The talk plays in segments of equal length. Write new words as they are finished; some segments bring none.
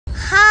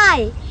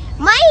Hi,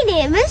 my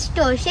name is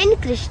Toshan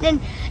Krishnan.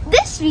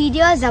 This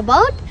video is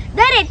about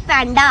the red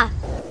panda.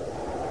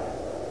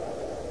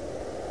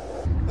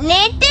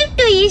 Native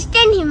to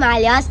eastern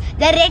Himalayas,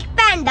 the red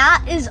panda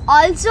is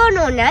also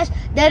known as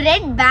the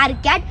red bear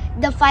cat,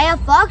 the fire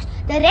fox,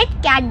 the red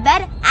cat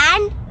bear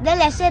and the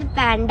lesser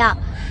panda.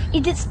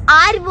 It is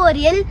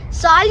arboreal,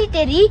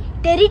 solitary,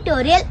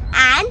 territorial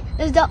and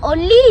is the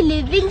only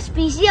living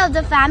species of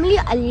the family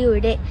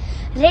Allidae.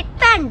 Red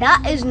panda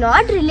is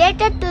not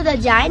related to the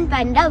giant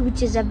panda,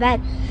 which is a bear.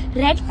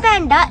 Red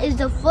panda is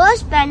the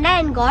first panda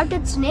and got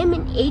its name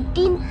in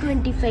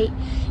 1825.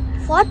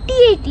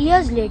 48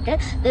 years later,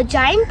 the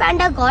giant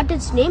panda got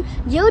its name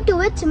due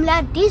to its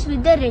similarities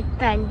with the red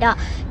panda.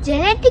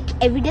 Genetic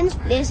evidence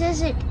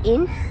places it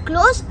in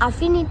close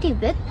affinity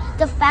with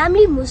the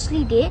family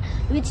Muslidae,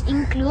 which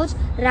includes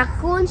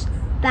raccoons,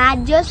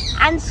 badgers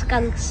and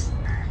skunks.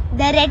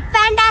 The red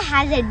panda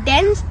has a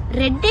dense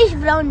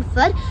reddish-brown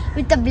fur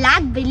with a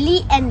black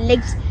belly and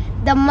legs.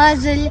 The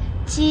muzzle,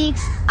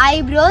 cheeks,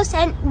 eyebrows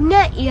and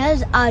inner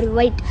ears are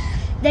white.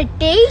 The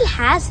tail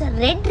has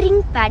red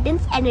ring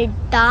patterns and a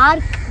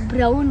dark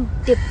brown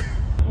tip.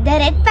 The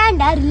red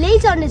panda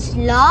relies on its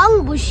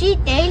long bushy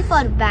tail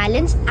for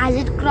balance as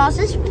it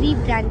crosses tree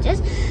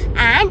branches,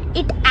 and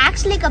it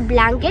acts like a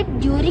blanket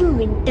during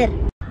winter.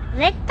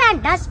 Red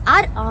pandas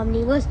are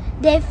omnivores.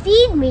 They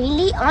feed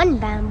mainly on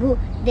bamboo.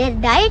 Their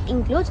diet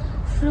includes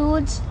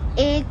fruits,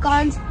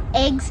 acorns,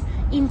 eggs,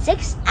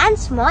 insects and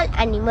small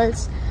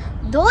animals.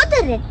 Though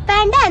the red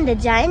panda and the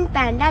giant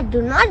panda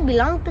do not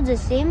belong to the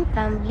same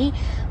family,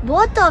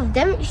 both of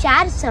them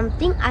share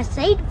something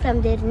aside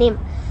from their name.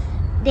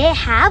 They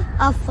have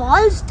a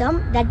false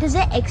thumb that is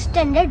an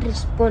extended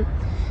wrist bone.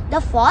 The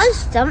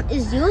false thumb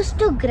is used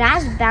to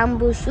grasp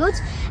bamboo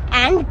shoots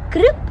and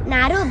grip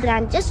narrow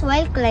branches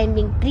while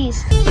climbing trees.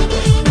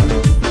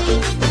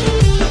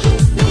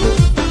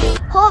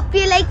 Hope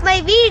you like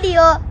my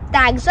video.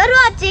 Thanks for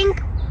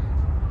watching.